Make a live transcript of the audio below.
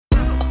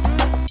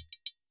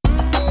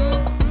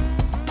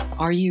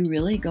Are you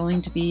really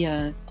going to be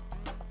a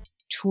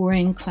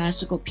touring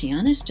classical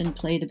pianist and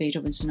play the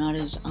Beethoven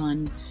sonatas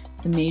on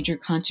the major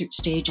concert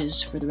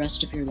stages for the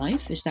rest of your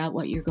life? Is that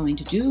what you're going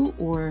to do?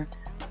 Or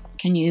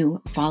can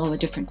you follow a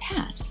different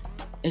path?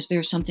 Is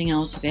there something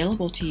else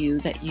available to you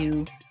that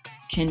you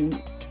can,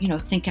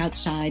 think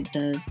outside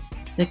the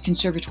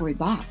conservatory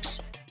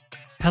box?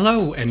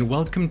 Hello, and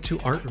welcome to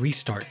Art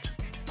Restart,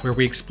 where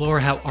we explore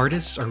how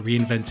artists are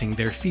reinventing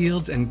their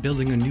fields and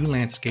building a new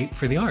landscape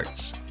for the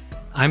arts.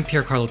 I'm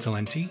Piercarlo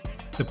Talenti,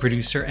 the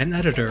producer and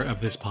editor of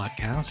this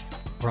podcast,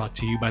 brought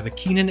to you by the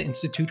Kenan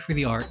Institute for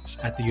the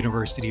Arts at the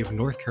University of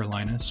North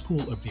Carolina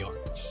School of the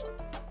Arts.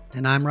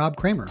 And I'm Rob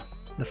Kramer,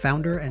 the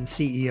founder and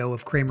CEO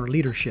of Kramer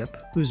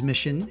Leadership, whose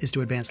mission is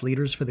to advance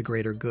leaders for the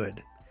greater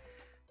good.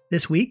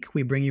 This week,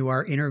 we bring you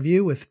our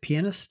interview with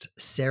pianist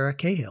Sarah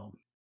Cahill.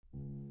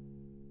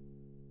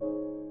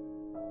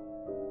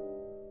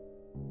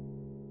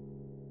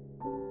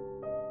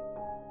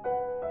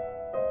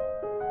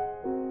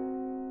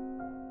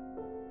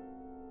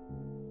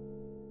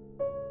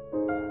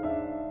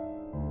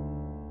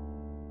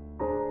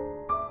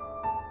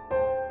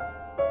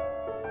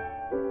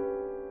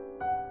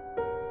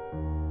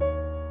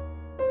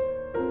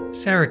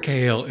 Sarah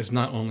Cahill is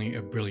not only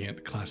a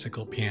brilliant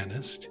classical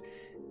pianist.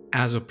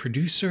 As a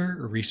producer,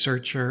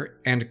 researcher,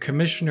 and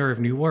commissioner of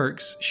new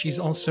works, she's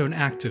also an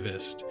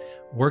activist,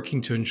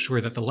 working to ensure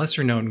that the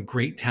lesser-known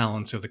great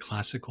talents of the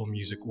classical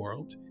music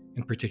world,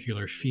 in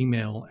particular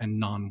female and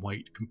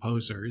non-white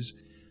composers,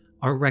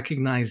 are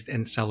recognized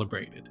and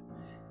celebrated.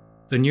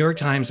 The New York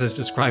Times has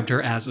described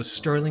her as a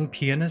sterling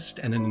pianist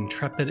and an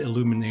intrepid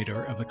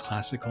illuminator of the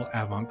classical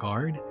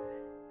avant-garde,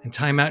 and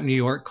Time Out New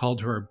York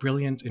called her a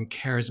brilliant and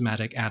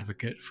charismatic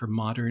advocate for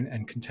modern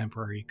and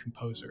contemporary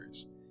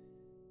composers.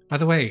 By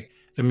the way,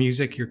 the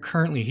music you're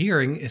currently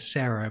hearing is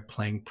Sarah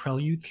playing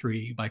Prelude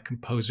 3 by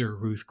composer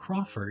Ruth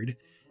Crawford,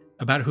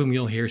 about whom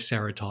you'll hear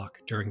Sarah talk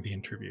during the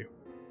interview.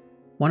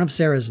 One of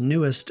Sarah's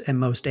newest and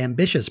most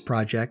ambitious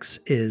projects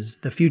is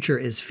The Future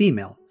is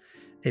Female,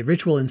 a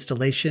ritual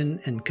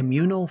installation and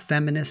communal,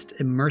 feminist,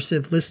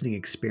 immersive listening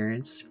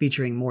experience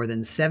featuring more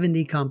than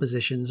 70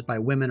 compositions by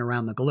women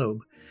around the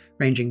globe,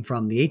 ranging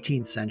from the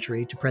 18th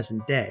century to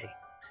present day.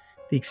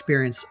 The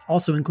experience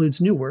also includes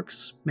new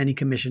works, many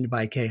commissioned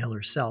by Cahill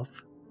herself.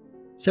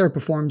 Sarah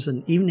performs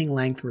an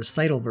evening-length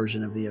recital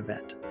version of the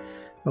event,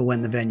 but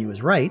when the venue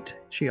is right,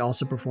 she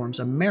also performs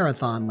a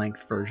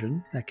marathon-length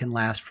version that can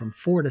last from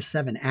 4 to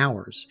 7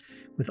 hours,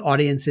 with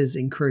audiences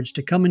encouraged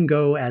to come and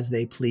go as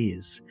they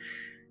please.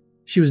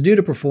 She was due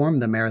to perform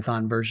the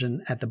marathon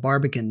version at the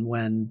Barbican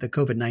when the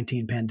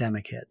COVID-19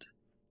 pandemic hit.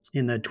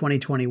 In the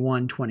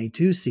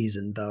 2021-22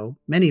 season, though,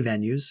 many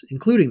venues,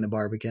 including the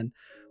Barbican,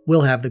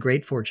 will have the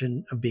great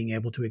fortune of being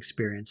able to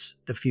experience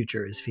The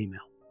Future is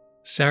Female.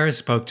 Sarah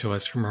spoke to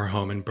us from her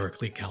home in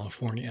Berkeley,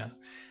 California.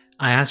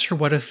 I asked her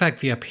what effect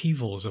the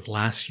upheavals of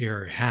last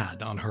year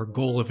had on her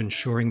goal of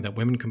ensuring that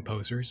women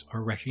composers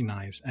are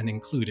recognized and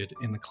included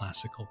in the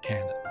classical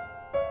canon.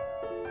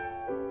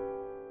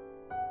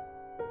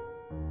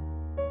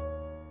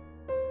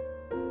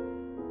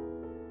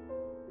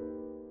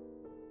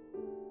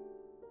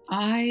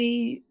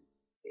 I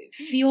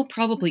feel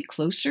probably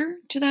closer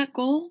to that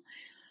goal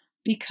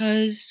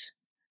because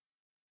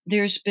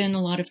there's been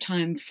a lot of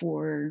time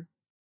for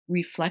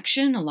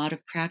reflection, a lot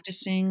of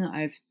practicing.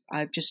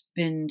 I've just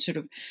been sort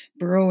of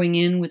burrowing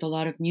in with a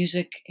lot of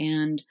music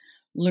and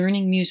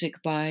learning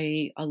music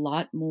by a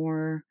lot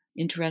more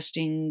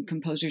interesting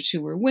composers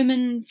who were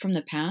women from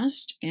the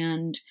past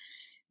and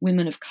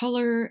women of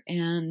color,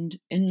 and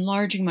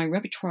enlarging my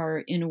repertoire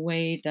in a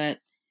way that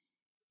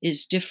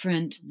is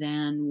different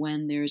than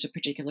when there's a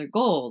particular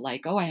goal,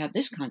 like, oh, I have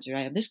this concert,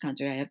 I have this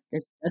concert, I have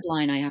this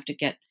deadline, I have to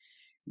get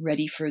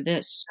ready for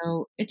this.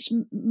 So it's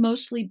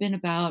mostly been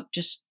about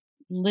just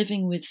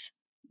living with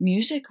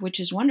music, which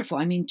is wonderful.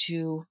 I mean,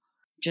 to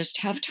just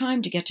have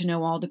time to get to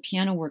know all the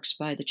piano works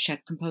by the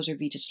Czech composer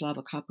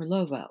Vítislava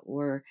Koprlova,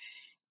 or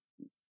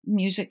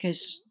music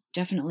has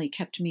definitely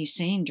kept me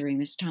sane during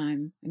this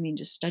time. I mean,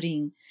 just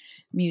studying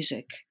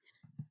music.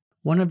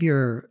 One of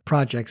your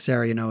projects,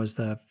 Sarah, is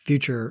The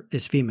Future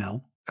is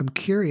Female. I'm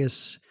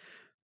curious,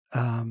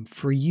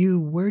 for you,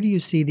 where do you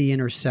see the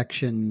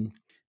intersection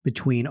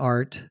between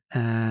art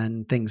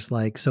and things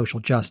like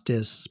social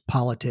justice,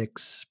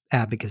 politics,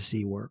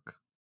 advocacy work?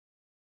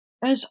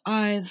 As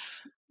I've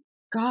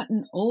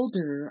gotten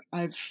older,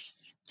 I've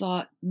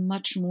thought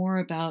much more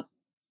about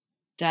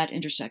that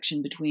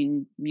intersection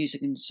between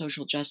music and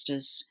social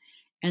justice,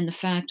 and the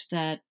fact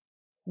that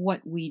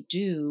what we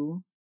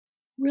do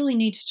really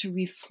needs to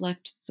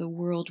reflect the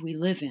world we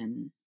live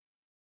in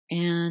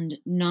and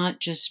not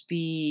just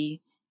be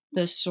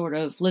the sort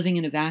of living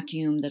in a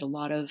vacuum that a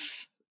lot of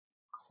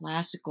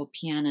classical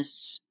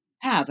pianists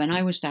have. And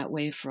I was that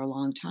way for a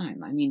long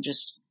time. I mean,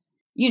 just,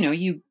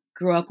 you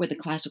grew up with a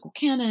classical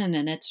canon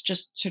and it's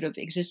just sort of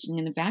existing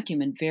in a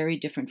vacuum and very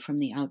different from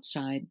the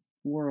outside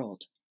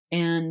world.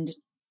 And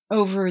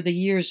over the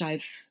years,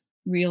 I've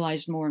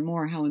realized more and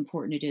more how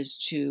important it is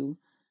to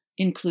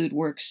include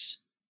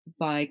works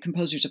by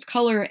composers of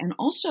color, and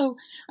also,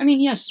 I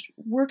mean, yes,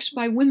 works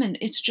by women.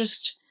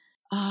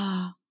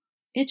 Uh,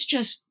 it's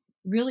just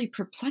really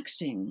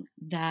perplexing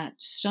that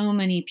so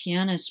many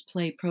pianists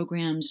play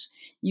programs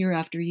year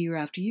after year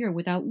after year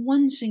without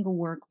one single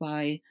work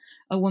by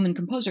a woman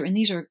composer. And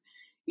these are,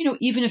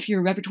 even if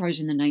your repertoire is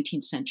in the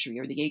 19th century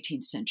or the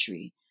 18th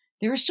century,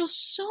 there are still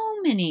so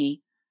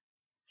many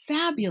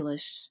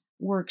fabulous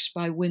works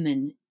by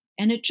women.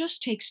 And it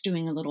just takes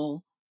doing a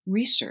little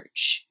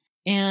research.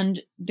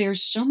 And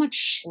there's so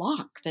much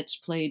schlock that's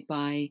played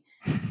by,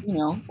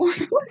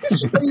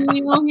 orchestras. I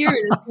mean, here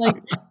it is, like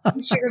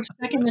sort of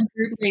second and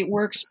third rate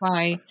works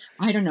by,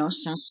 I don't know,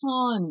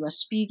 Saint-Saëns and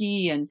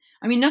Respighi. And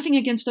I mean, nothing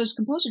against those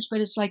composers,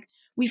 but it's like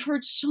we've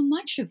heard so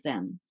much of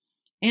them.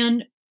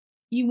 And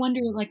you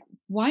wonder, like,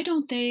 why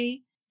don't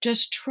they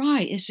just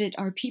try?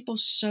 Are people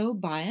so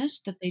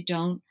biased that they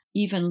don't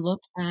even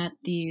look at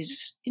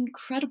these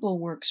incredible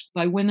works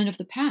by women of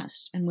the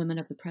past and women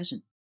of the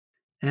present?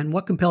 And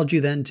what compelled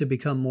you then to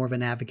become more of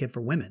an advocate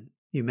for women?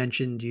 You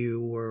mentioned you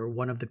were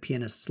one of the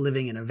pianists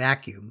living in a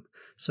vacuum.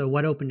 So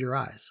what opened your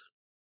eyes?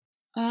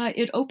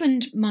 It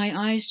opened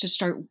my eyes to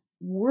start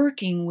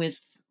working with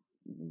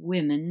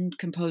women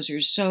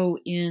composers. So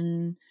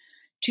in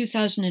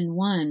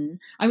 2001,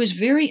 I was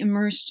very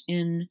immersed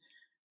in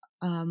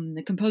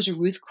the composer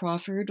Ruth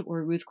Crawford,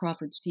 or Ruth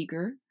Crawford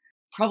Seeger,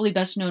 probably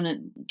best known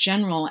in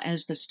general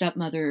as the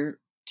stepmother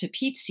to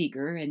Pete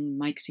Seeger and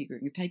Mike Seeger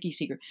and Peggy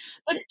Seeger,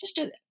 but just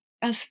a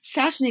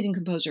fascinating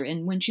composer.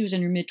 And when she was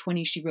in her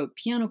mid-20s, she wrote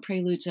piano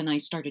preludes, and I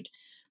started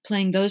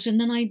playing those. And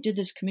then I did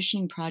this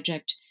commissioning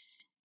project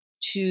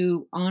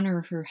to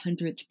honor her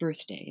 100th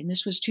birthday, and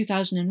this was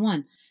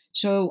 2001.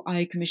 So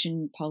I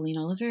commissioned Pauline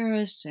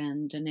Oliveras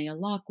and Danae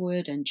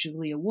Lockwood and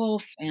Julia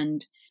Wolf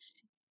and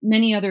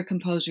many other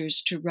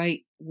composers to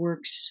write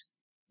works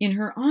in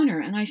her honor.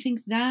 And I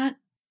think that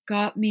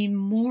got me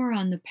more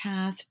on the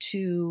path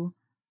to,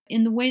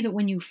 in the way that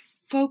when you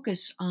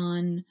focus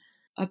on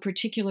a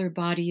particular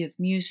body of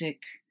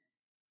music,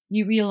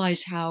 you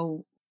realize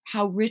how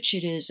rich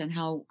it is and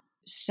how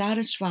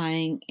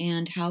satisfying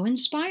and how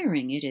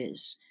inspiring it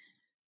is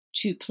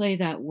to play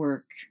that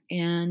work.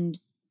 And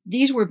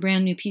these were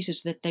brand new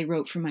pieces that they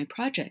wrote for my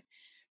project.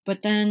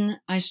 But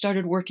then I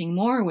started working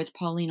more with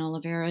Pauline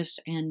Oliveras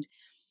and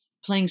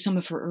playing some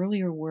of her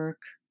earlier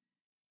work.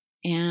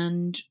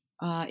 And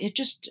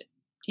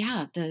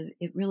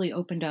it really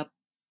opened up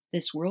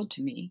this world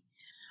to me.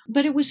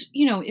 But it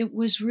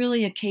was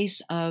really a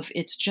case of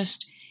it's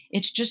just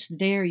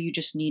there. You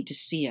just need to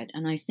see it.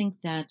 And I think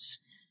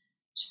that's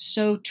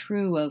so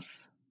true of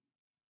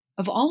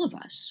all of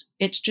us.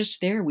 It's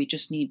just there. We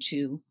just need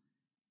to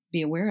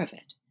be aware of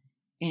it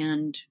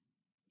and,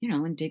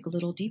 and dig a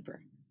little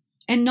deeper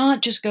and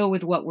not just go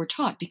with what we're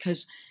taught,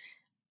 because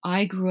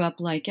I grew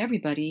up like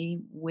everybody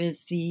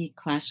with the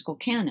classical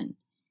canon,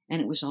 and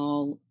it was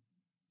all,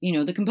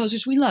 the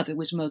composers we love. It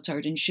was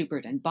Mozart and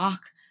Schubert and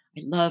Bach.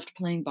 I loved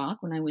playing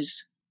Bach when I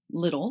was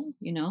little,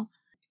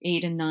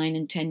 8 and 9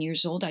 and 10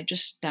 years old.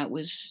 That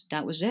was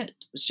it.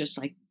 It was just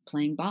like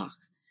playing Bach.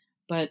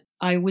 But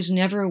I was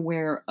never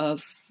aware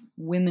of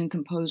women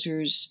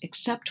composers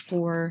except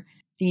for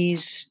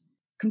these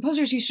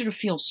composers you sort of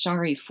feel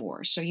sorry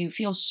for. So you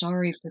feel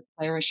sorry for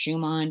Clara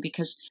Schumann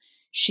because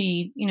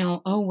she,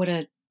 what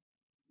a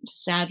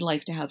sad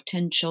life to have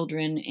 10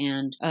 children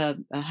and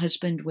a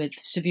husband with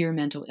severe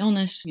mental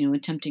illness,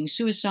 attempting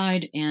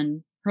suicide.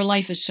 And her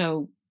life is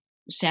so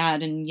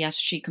sad. And yes,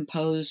 she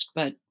composed,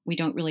 but we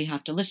don't really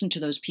have to listen to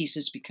those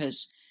pieces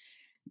because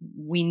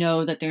we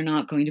know that they're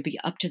not going to be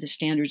up to the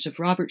standards of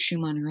Robert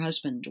Schumann, her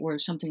husband, or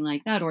something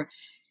like that. Or,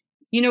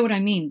 you know what I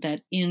mean?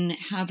 That in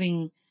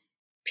having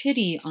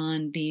pity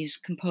on these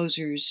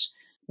composers,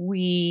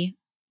 we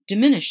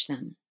diminish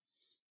them.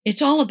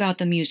 It's all about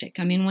the music.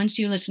 I mean, once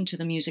you listen to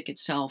the music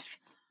itself,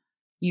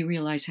 you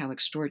realize how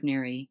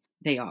extraordinary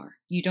they are.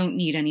 You don't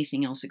need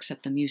anything else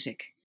except the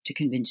music to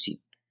convince you.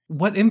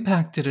 What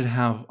impact did it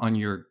have on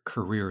your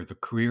career, the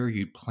career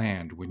you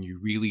planned, when you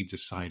really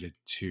decided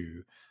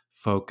to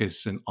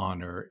focus and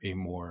honor a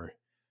more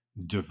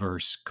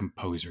diverse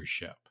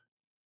composership?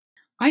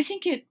 I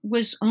think it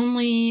was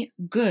only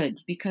good,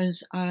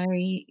 because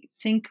I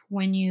think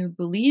when you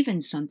believe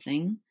in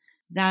something,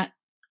 that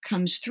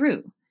comes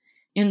through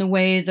in the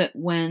way that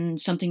when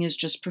something is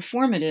just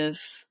performative,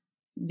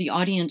 the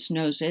audience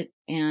knows it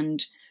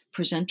and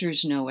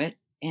presenters know it,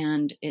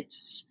 and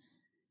it's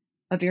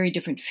a very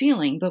different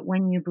feeling. But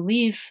when you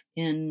believe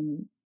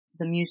in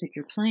the music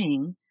you're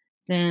playing,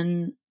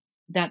 then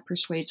that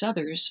persuades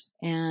others.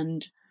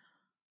 And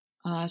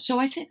so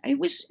I think it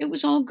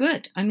was all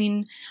good. I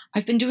mean,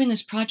 I've been doing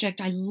this project.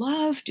 I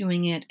love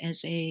doing it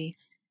as a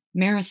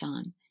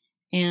marathon,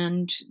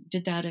 and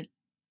did that at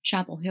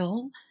Chapel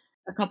Hill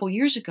a couple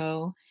years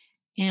ago.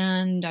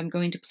 And I'm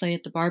going to play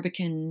at the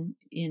Barbican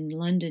in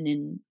London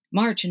in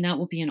March, and that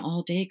will be an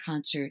all-day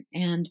concert.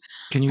 And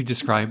can you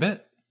describe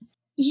it?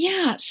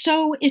 Yeah,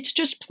 so it's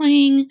just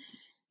playing,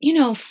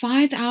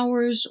 5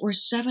 hours or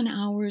 7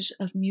 hours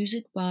of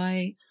music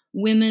by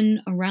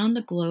women around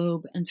the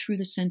globe and through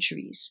the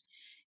centuries.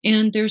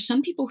 And there's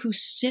some people who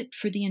sit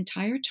for the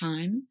entire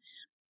time.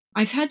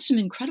 I've had some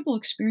incredible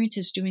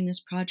experiences doing this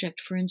project,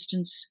 for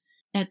instance,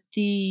 at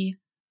the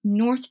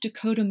North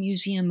Dakota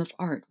Museum of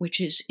Art, which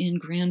is in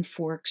Grand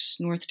Forks,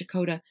 North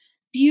Dakota.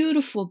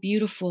 Beautiful,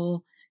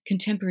 beautiful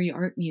contemporary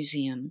art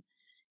museum,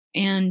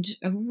 and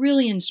a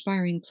really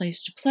inspiring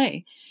place to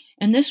play.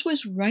 And this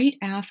was right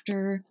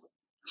after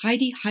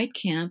Heidi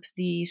Heitkamp,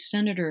 the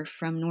senator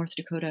from North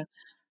Dakota,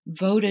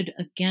 voted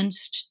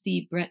against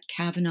the Brett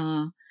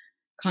Kavanaugh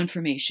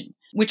confirmation,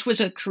 which was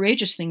a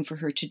courageous thing for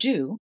her to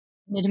do.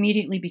 It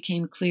immediately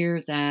became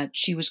clear that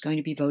she was going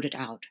to be voted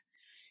out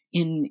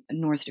in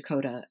North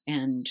Dakota,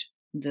 and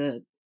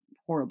the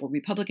horrible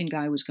Republican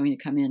guy was going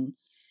to come in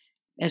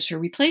as her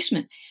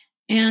replacement.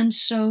 And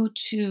so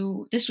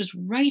this was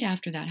right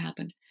after that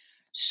happened.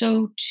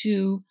 So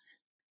to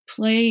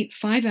play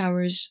 5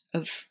 hours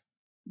of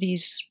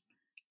these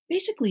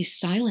basically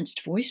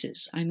silenced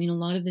voices. I mean, a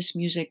lot of this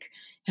music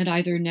had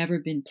either never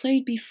been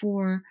played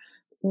before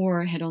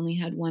or had only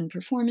had one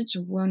performance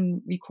or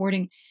one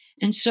recording.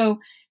 And so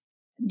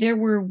there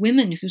were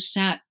women who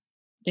sat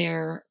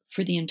there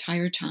for the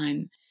entire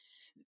time.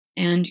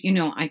 And,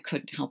 I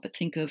couldn't help but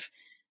think of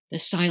the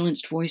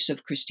silenced voice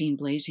of Christine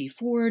Blasey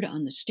Ford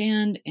on the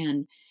stand,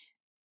 and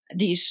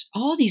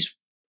all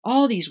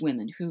these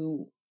women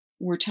who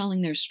were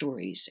telling their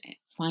stories.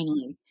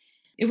 Finally,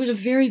 it was a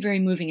very, very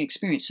moving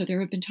experience. So there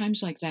have been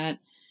times like that.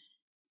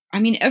 I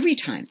mean, every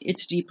time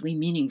it's deeply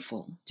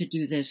meaningful to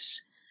do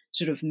this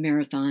sort of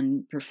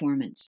marathon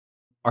performance.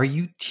 Are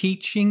you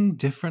teaching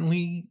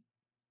differently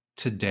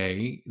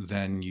today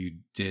than you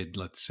did,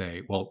 let's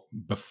say, well,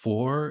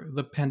 before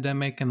the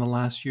pandemic in the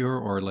last year,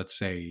 or let's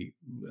say,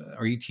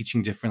 are you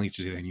teaching differently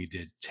today than you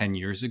did 10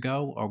 years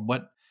ago? Or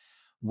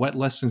what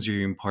lessons are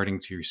you imparting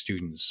to your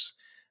students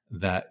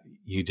that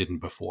you didn't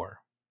before?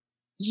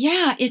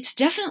 Yeah, it's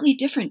definitely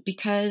different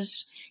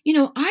because,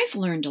 I've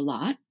learned a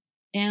lot,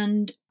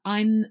 and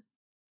I'm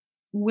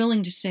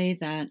willing to say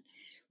that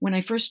when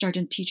I first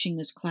started teaching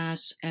this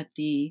class at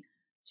the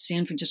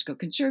San Francisco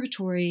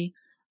Conservatory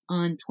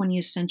on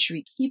 20th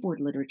century keyboard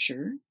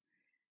literature,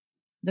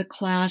 the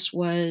class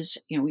was,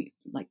 we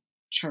like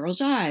Charles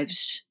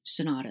Ives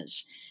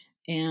sonatas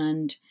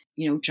and,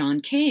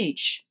 John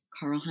Cage,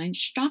 Karl-Heinz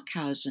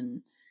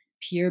Stockhausen,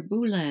 Pierre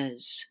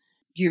Boulez,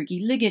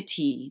 György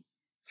Ligeti,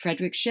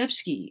 Frederick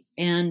Rzewski.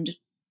 And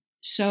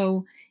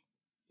so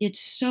it's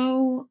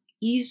so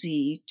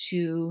easy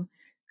to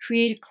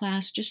create a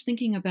class just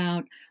thinking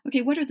about,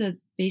 okay, what are the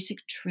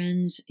basic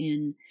trends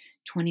in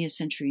 20th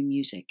century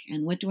music?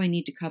 And what do I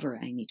need to cover?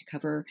 I need to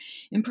cover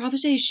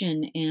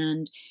improvisation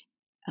and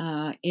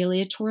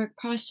aleatoric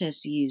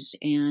processes,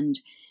 and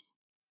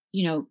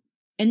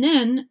and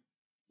then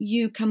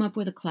you come up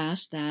with a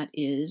class that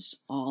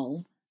is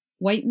all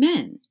white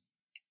men.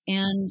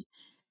 And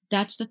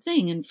that's the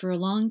thing. And for a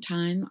long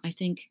time, I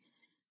think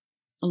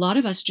a lot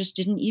of us just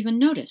didn't even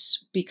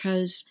notice,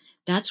 because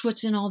that's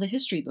what's in all the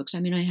history books. I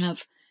mean,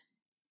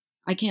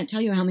 I can't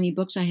tell you how many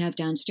books I have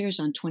downstairs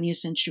on 20th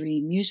century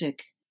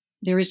music.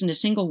 There isn't a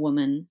single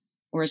woman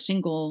or a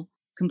single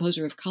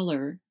composer of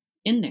color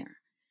in there,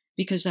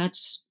 because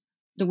that's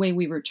the way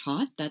we were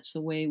taught. That's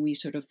the way we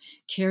sort of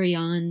carry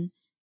on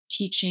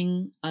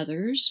teaching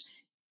others.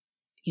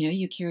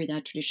 You carry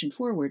that tradition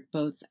forward,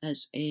 both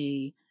as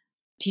a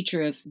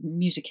teacher of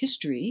music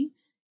history,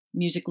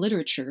 music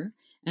literature,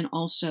 and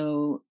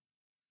also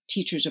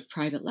teachers of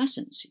private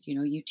lessons.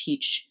 You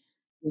teach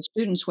the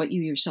students what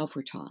you yourself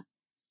were taught.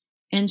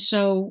 And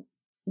so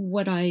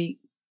what I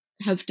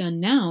have done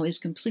now is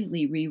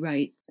completely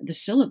rewrite the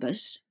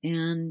syllabus,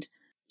 and,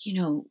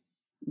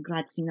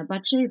 Gladsina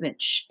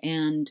Bacevich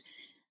and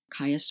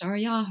Kaya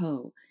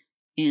Sarajevo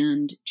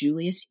and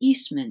Julius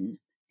Eastman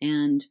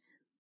and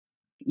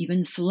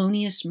even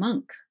Thelonious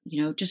Monk,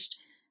 just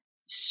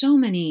so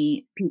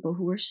many people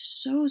who are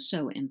so,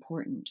 so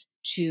important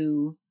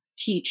to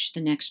teach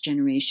the next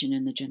generation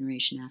and the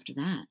generation after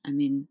that. I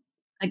mean,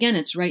 again,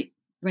 it's right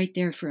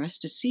there for us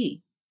to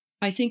see.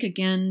 I think,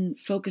 again,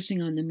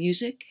 focusing on the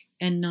music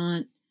and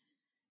not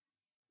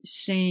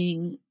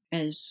saying,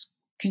 as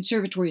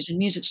conservatories and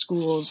music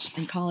schools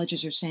and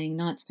colleges are saying,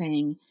 not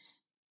saying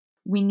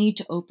we need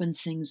to open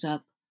things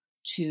up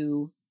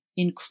to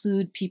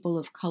include people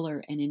of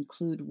color and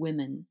include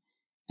women,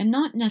 and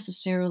not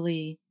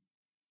necessarily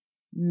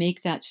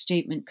make that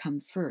statement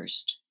come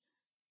first,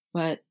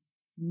 but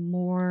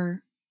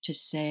more to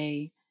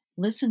say,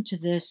 listen to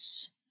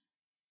this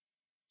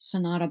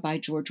sonata by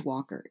George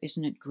Walker.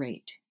 Isn't it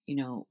great?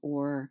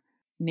 Or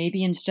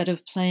maybe instead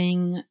of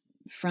playing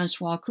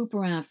Francois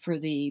Couperin for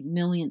the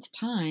millionth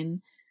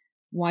time,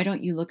 why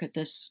don't you look at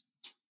this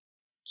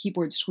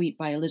keyboard suite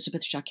by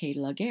Elizabeth Jacquet de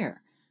la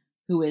Guerre,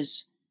 who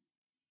is,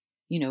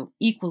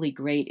 equally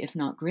great, if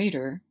not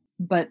greater,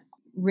 but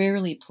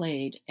rarely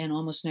played and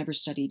almost never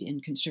studied in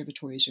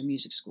conservatories or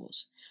music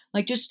schools.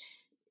 Like, just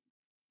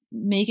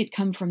make it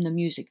come from the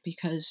music,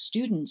 because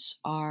students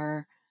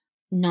are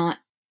not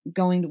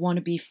going to want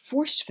to be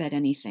force-fed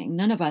anything.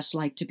 None of us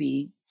like to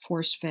be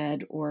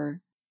force-fed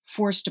or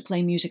forced to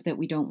play music that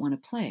we don't want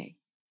to play.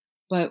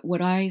 But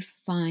what I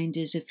find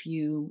is if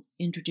you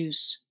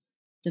introduce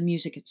the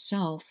music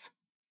itself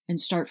and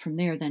start from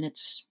there, then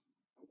it's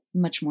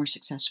much more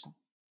successful.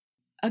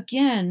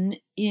 Again,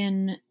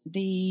 in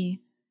the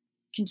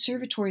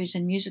conservatories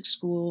and music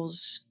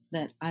schools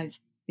that I've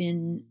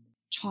been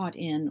taught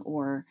in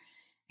or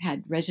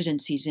had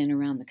residencies in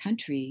around the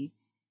country,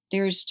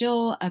 there's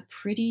still a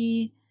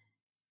pretty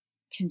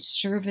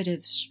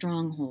conservative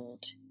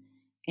stronghold.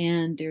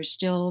 And there's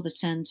still the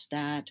sense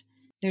that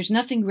there's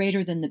nothing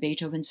greater than the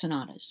Beethoven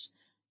sonatas.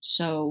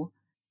 So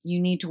you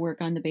need to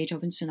work on the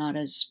Beethoven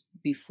sonatas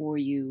before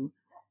you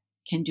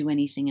can do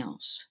anything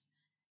else.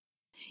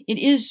 It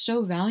is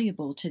so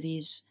valuable to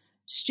these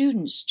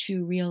students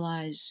to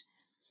realize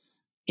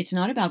it's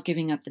not about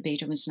giving up the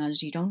Beethoven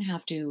sonatas. You don't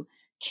have to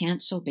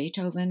cancel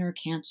Beethoven or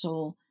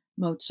cancel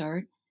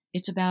Mozart.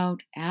 It's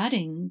about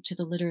adding to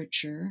the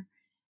literature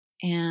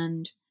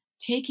and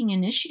taking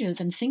initiative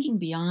and thinking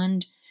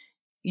beyond,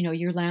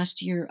 your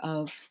last year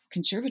of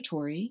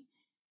conservatory.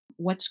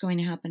 What's going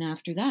to happen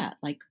after that?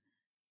 Like,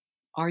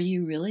 are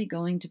you really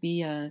going to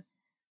be a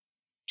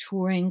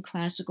touring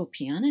classical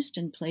pianist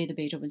and play the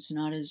Beethoven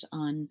sonatas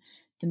on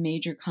the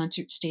major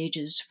concert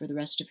stages for the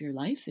rest of your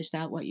life? Is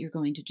that what you're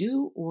going to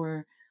do?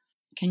 Or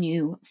can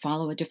you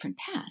follow a different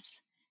path?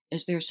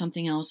 Is there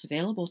something else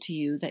available to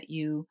you that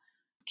you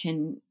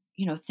can,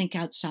 think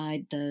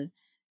outside the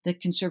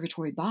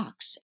conservatory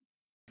box?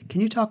 Can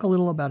you talk a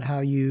little about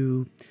how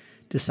you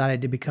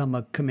decided to become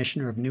a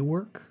commissioner of new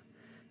work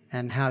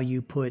and how you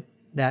put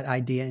that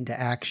idea into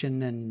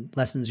action and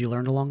lessons you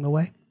learned along the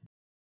way?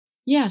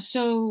 Yeah,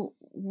 so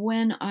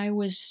when I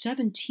was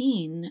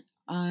 17,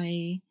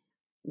 I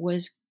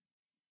was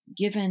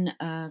given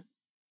a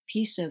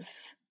piece of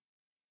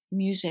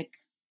music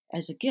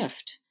as a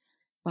gift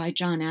by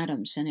John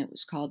Adams, and it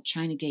was called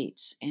China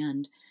Gates.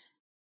 And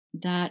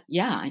that,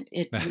 yeah,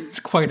 It's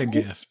quite a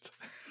gift.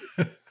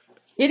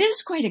 it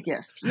is quite a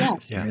gift.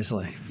 Yes.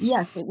 Seriously.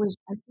 Yes, it was,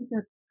 I think,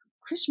 a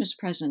Christmas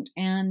present.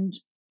 And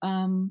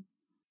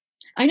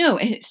I know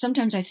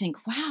sometimes I think,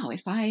 wow,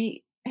 if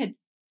I had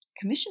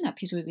commissioned that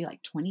piece, it would be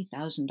like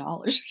 $20,000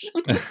 or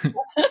something.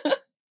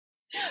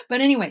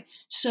 But anyway,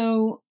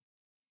 so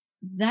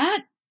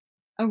that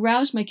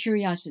aroused my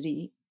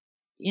curiosity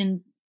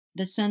in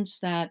the sense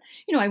that,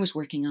 I was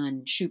working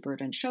on Schubert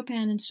and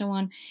Chopin and so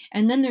on.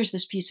 And then there's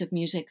this piece of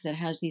music that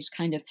has these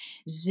kind of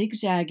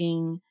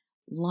zigzagging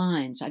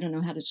lines. I don't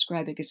know how to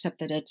describe it, except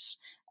that it's,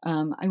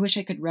 I wish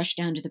I could rush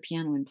down to the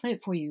piano and play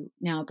it for you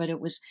now, but it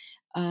was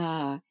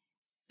a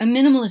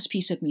minimalist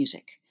piece of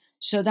music.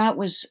 So that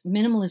was,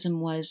 minimalism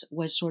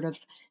was sort of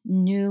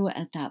new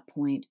at that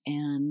point,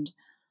 and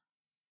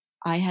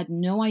I had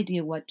no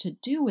idea what to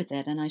do with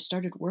it. And I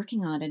started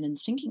working on it and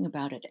thinking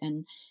about it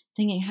and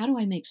thinking, how do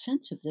I make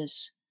sense of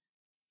this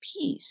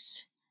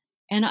piece?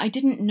 And I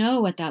didn't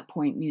know at that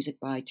point music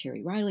by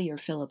Terry Riley or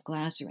Philip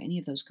Glass or any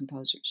of those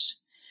composers.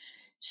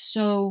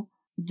 So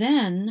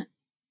then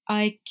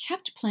I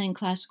kept playing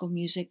classical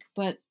music,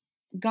 but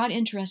got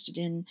interested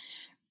in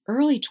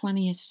early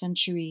 20th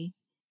century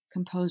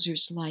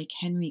composers like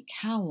Henry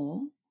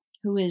Cowell,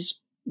 who is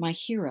my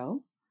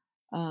hero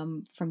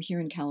from here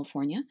in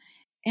California,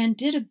 and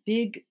did a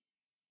big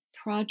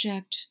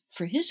project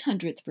for his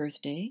 100th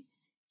birthday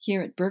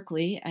here at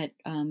Berkeley at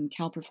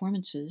Cal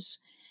Performances,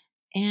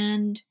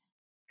 and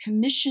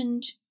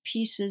commissioned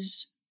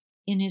pieces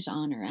in his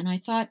honor. And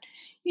I thought,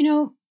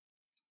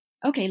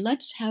 okay,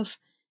 let's have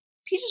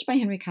pieces by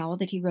Henry Cowell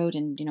that he wrote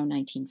in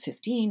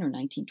 1915 or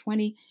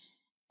 1920,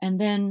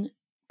 and then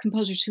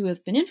composers who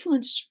have been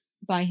influenced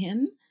by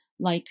him,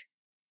 like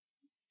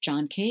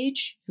John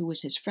Cage, who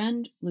was his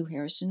friend, Lou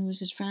Harrison, who was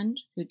his friend,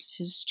 who's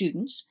his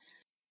students,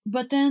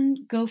 but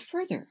then go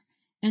further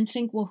and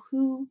think, well,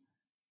 who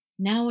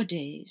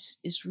nowadays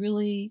is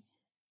really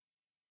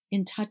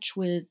in touch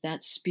with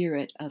that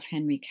spirit of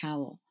Henry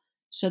Cowell?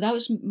 So that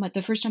was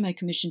the first time I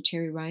commissioned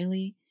Terry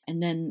Riley.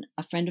 And then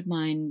a friend of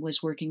mine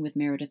was working with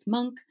Meredith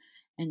Monk.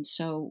 And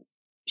so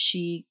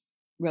she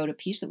wrote a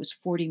piece that was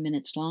 40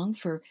 minutes long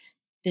for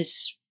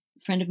this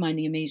friend of mine,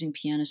 the amazing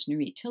pianist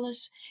Nurit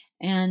Tillis.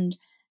 And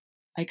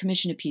I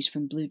commissioned a piece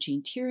from Blue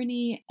Jean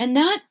Tyranny. And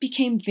that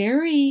became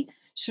very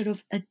sort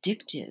of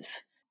addictive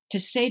to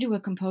say to a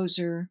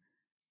composer,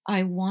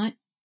 I want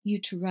you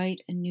to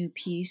write a new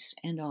piece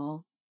and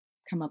I'll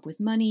come up with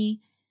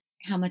money.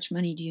 How much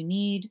money do you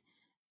need?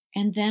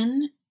 And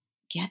then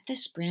get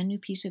this brand new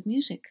piece of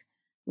music,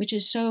 which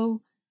is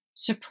so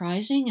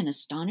surprising and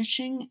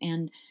astonishing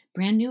and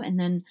brand new. And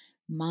then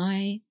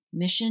my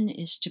mission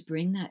is to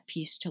bring that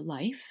piece to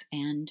life.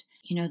 And,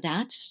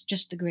 that's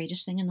just the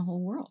greatest thing in the whole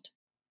world.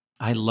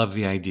 I love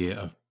the idea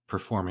of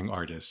performing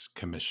artists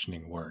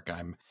commissioning work.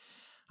 I'm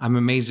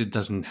amazed it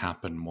doesn't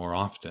happen more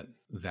often,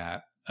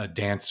 that a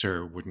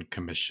dancer wouldn't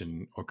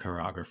commission a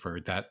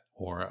choreographer,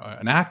 or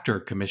an actor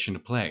commission a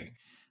play,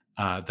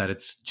 that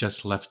it's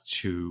just left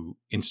to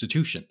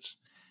institutions.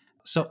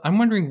 So I'm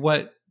wondering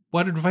what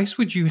advice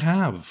would you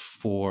have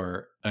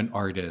for an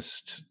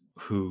artist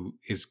who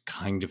is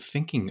kind of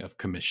thinking of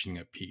commissioning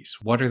a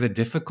piece? What are the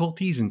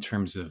difficulties in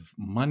terms of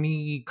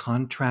money,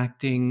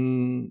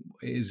 contracting?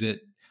 Is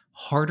it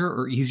harder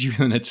or easier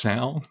than it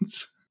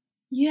sounds?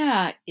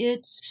 Yeah,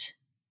 it's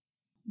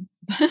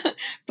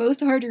both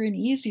harder and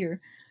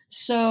easier.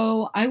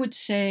 So I would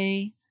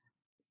say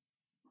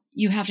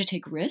you have to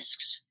take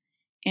risks,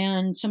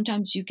 and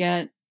sometimes you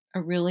get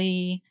a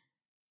really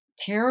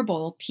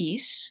terrible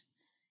piece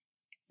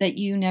that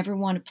you never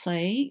want to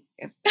play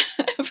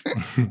ever.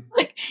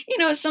 Like,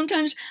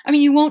 sometimes, I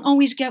mean, you won't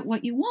always get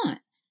what you want,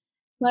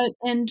 but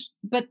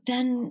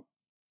then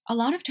a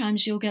lot of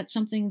times you'll get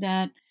something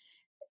that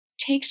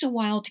takes a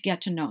while to get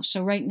to know.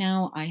 So right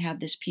now I have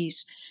this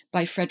piece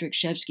by Frederick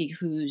Rzewski,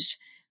 who's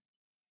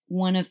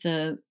one of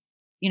the,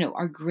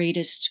 our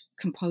greatest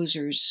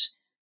composers,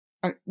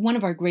 one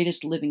of our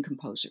greatest living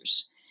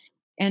composers.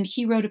 And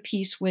he wrote a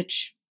piece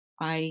which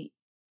I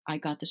I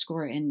got the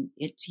score, and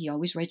he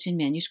always writes in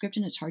manuscript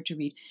and it's hard to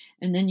read.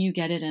 And then you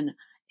get it and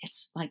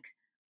it's like,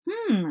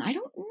 I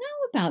don't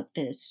know about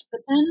this.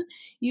 But then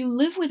you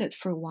live with it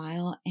for a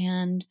while,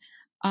 and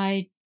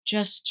I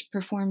just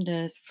performed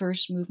the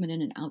first movement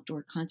in an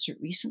outdoor concert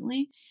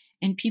recently,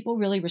 and people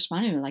really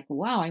responded like,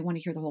 wow, I want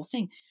to hear the whole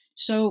thing.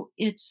 So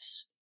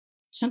it's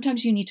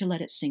sometimes you need to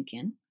let it sink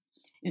in.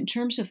 In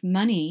terms of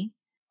money,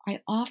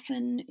 I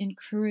often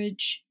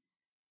encourage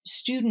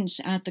students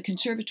at the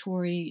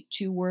conservatory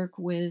to work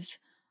with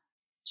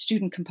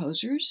student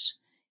composers,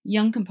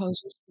 young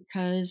composers,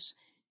 because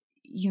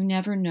you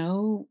never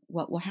know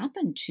what will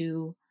happen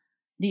to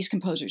these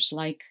composers.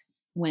 Like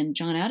when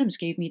John Adams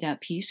gave me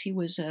that piece, he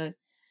was a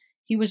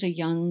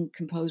young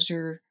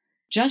composer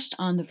just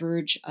on the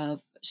verge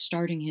of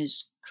starting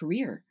his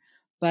career.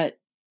 But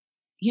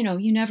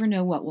you never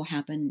know what will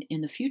happen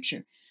in the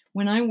future.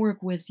 When I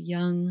work with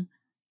young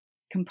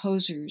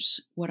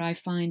composers, what I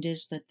find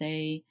is that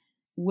they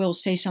will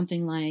say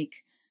something like,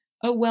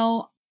 "Oh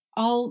well,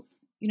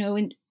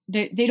 and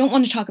they don't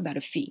want to talk about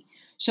a fee,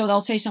 so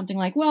they'll say something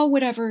like, "Well,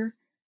 whatever,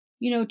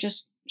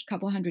 just a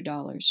couple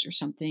 $100 or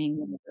something,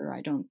 whatever.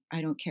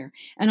 I don't care."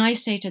 And I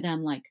say to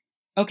them like,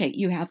 "Okay,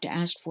 you have to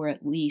ask for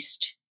at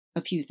least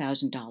a few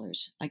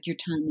 $1,000s. Like your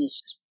time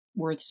is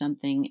worth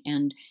something,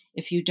 and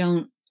if you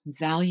don't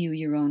value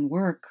your own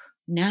work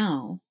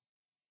now,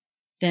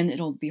 then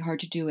it'll be hard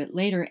to do it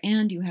later.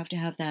 And you have to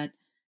have that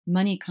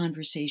money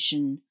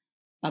conversation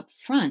up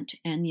front.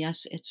 And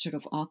yes, it's sort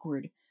of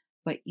awkward,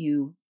 but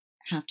you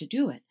have to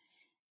do it."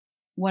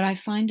 What I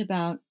find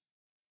about,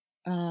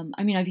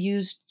 I mean, I've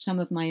used some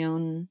of my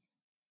own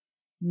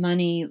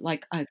money,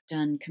 like I've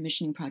done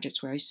commissioning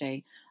projects where I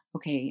say,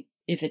 okay,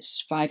 if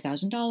it's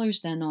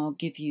 $5,000, then I'll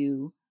give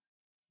you,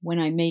 when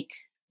I make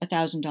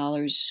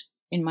 $1,000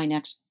 in my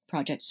next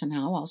project,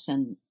 somehow I'll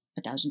send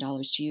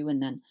 $1,000 to you,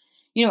 and then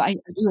I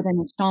do it in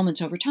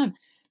installments over time.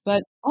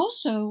 But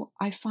also,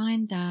 I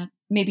find that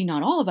maybe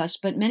not all of us,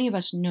 but many of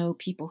us know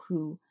people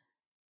who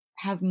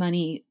have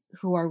money,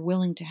 who are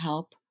willing to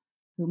help,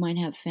 who might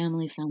have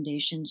family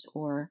foundations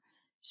or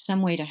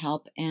some way to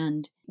help,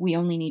 and we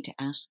only need to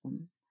ask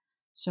them.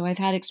 So I've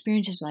had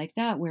experiences like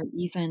that where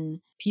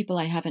even people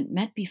I haven't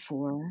met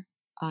before,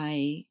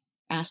 I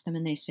ask them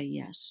and they say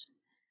yes.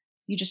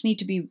 You just need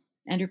to be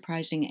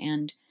enterprising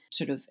and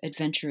sort of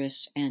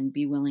adventurous and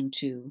be willing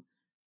to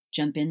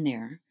jump in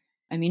there.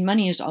 I mean,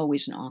 money is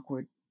always an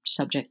awkward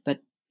subject,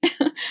 but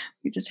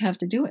we just have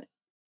to do it.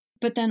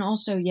 But then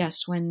also,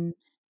 yes,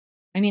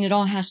 it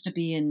all has to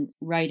be in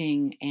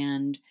writing,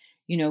 and,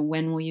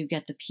 when will you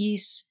get the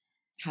piece?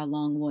 How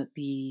long will it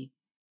be?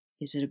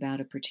 Is it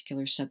about a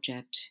particular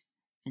subject?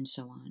 And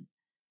so on.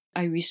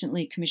 I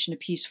recently commissioned a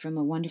piece from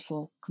a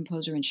wonderful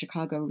composer in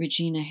Chicago,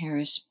 Regina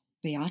Harris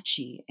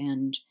Biachi,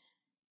 and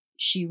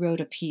she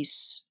wrote a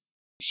piece.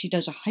 She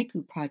does a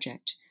haiku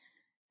project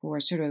for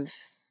sort of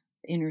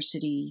inner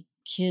city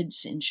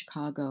kids in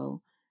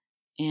Chicago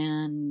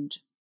and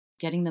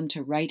getting them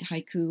to write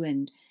haiku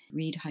and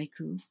read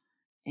haiku.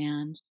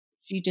 And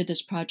she did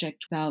this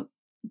project about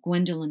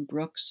Gwendolyn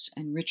Brooks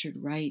and Richard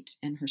Wright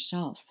and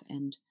herself,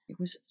 and it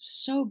was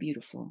so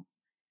beautiful.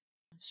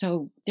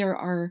 So there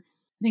are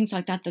things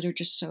like that that are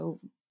just so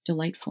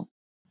delightful.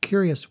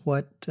 Curious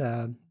what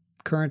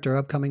current or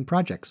upcoming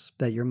projects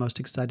that you're most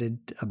excited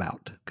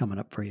about coming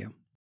up for you.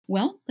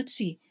 Well, let's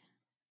see.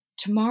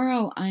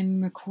 Tomorrow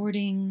I'm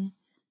recording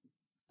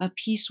a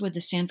piece with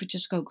the San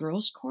Francisco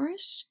Girls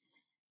Chorus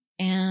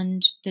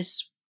and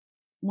this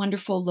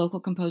wonderful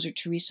local composer,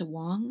 Teresa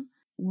Wong.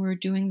 We're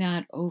doing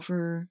that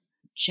over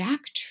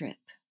Jack Trip,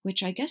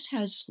 which I guess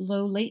has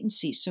low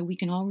latency, so we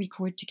can all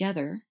record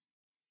together.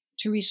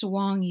 Teresa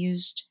Wong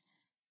used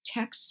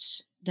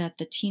texts that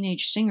the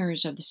teenage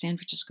singers of the San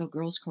Francisco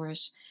Girls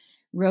Chorus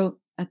wrote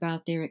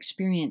about their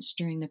experience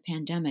during the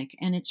pandemic,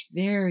 and it's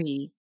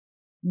very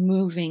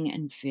moving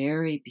and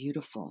very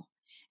beautiful.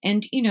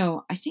 And,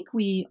 I think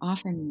we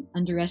often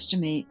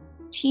underestimate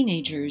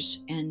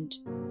teenagers, and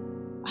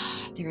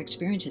their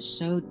experience is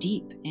so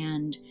deep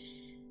and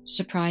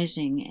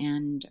surprising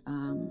and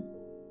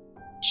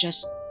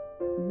just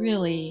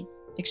really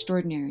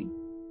extraordinary.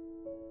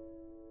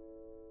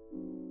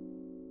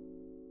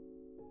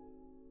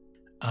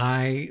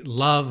 I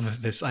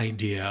love this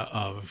idea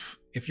of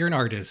if you're an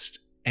artist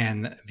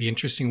and the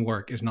interesting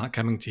work is not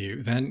coming to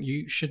you, then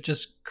you should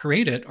just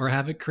create it or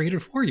have it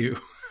created for you,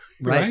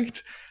 Right.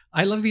 right?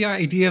 I love the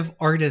idea of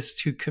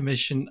artists who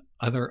commission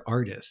other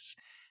artists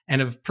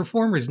and of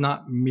performers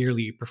not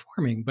merely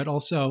performing, but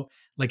also,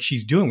 like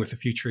she's doing with The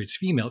Future is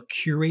Female,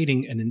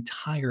 curating an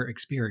entire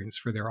experience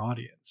for their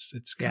audience.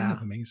 It's kind Yeah.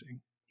 of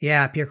amazing.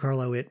 Yeah, Pierre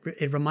Carlo, it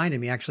reminded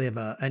me actually of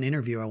an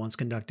interview I once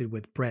conducted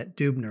with Brett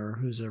Dubner,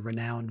 who's a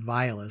renowned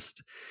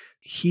violist.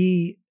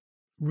 He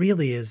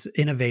really is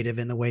innovative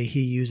in the way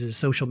he uses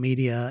social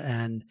media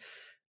and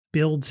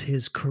builds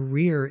his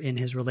career in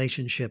his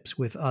relationships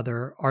with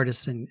other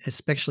artists and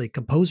especially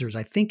composers.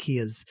 I think he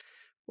is,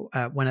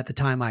 when at the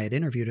time I had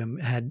interviewed him,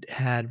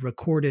 had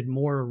recorded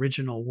more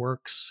original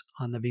works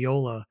on the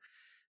viola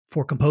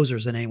for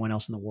composers than anyone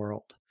else in the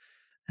world.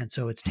 And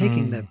so it's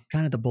taking the Hmm.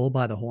 kind of the bull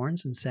by the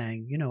horns and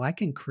saying, I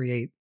can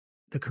create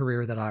the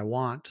career that I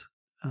want,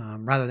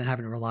 rather than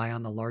having to rely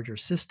on the larger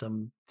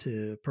system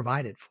to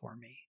provide it for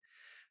me.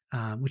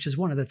 Which is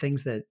one of the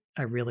things that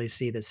I really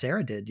see that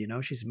Sarah did.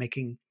 She's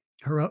making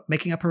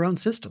up her own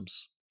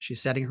systems.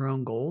 She's setting her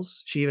own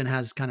goals. She even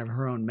has kind of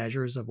her own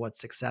measures of what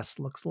success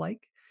looks like.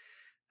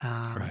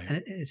 Right.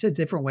 And it's a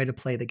different way to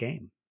play the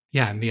game.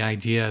 Yeah. And the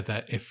idea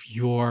that if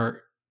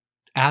you're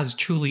as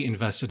truly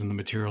invested in the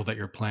material that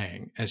you're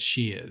playing as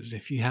she is,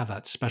 if you have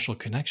that special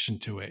connection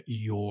to it,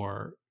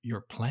 your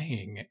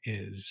playing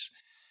is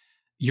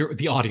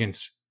the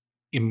audience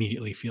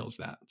immediately feels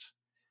that.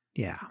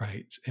 Yeah.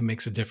 Right. It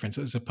makes a difference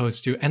as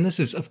opposed to, and this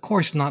is, of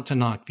course, not to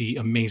knock the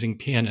amazing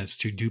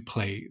pianists who do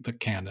play the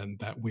canon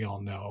that we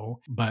all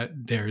know, but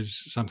there's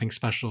something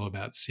special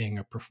about seeing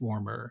a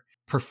performer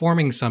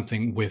performing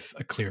something with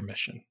a clear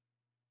mission.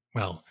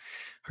 Well,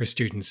 her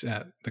students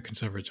at the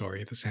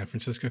conservatory, the San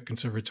Francisco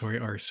Conservatory,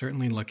 are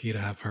certainly lucky to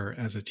have her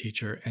as a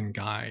teacher and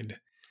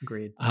guide.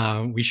 Agreed.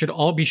 We should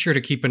all be sure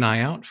to keep an eye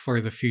out for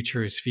The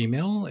Future is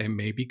Female. It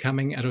may be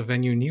coming at a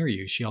venue near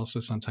you. She also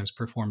sometimes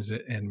performs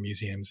it in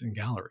museums and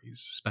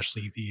galleries,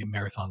 especially the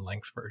marathon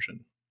length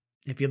version.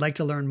 If you'd like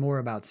to learn more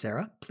about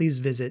Sarah, please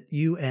visit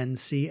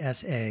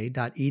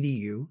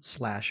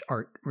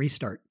uncsa.edu/art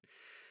restart.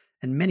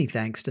 And many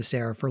thanks to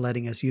Sarah for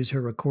letting us use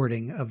her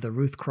recording of the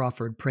Ruth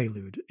Crawford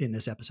Prelude in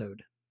this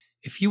episode.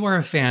 If you are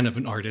a fan of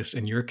an artist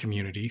in your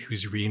community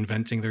who's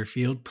reinventing their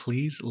field,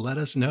 please let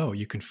us know.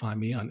 You can find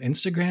me on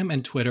Instagram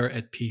and Twitter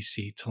at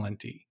PC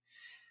Talenti.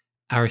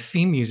 Our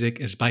theme music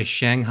is by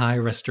Shanghai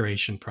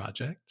Restoration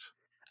Project.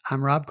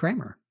 I'm Rob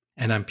Kramer.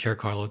 And I'm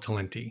Piercarlo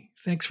Talenti.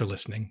 Thanks for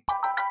listening.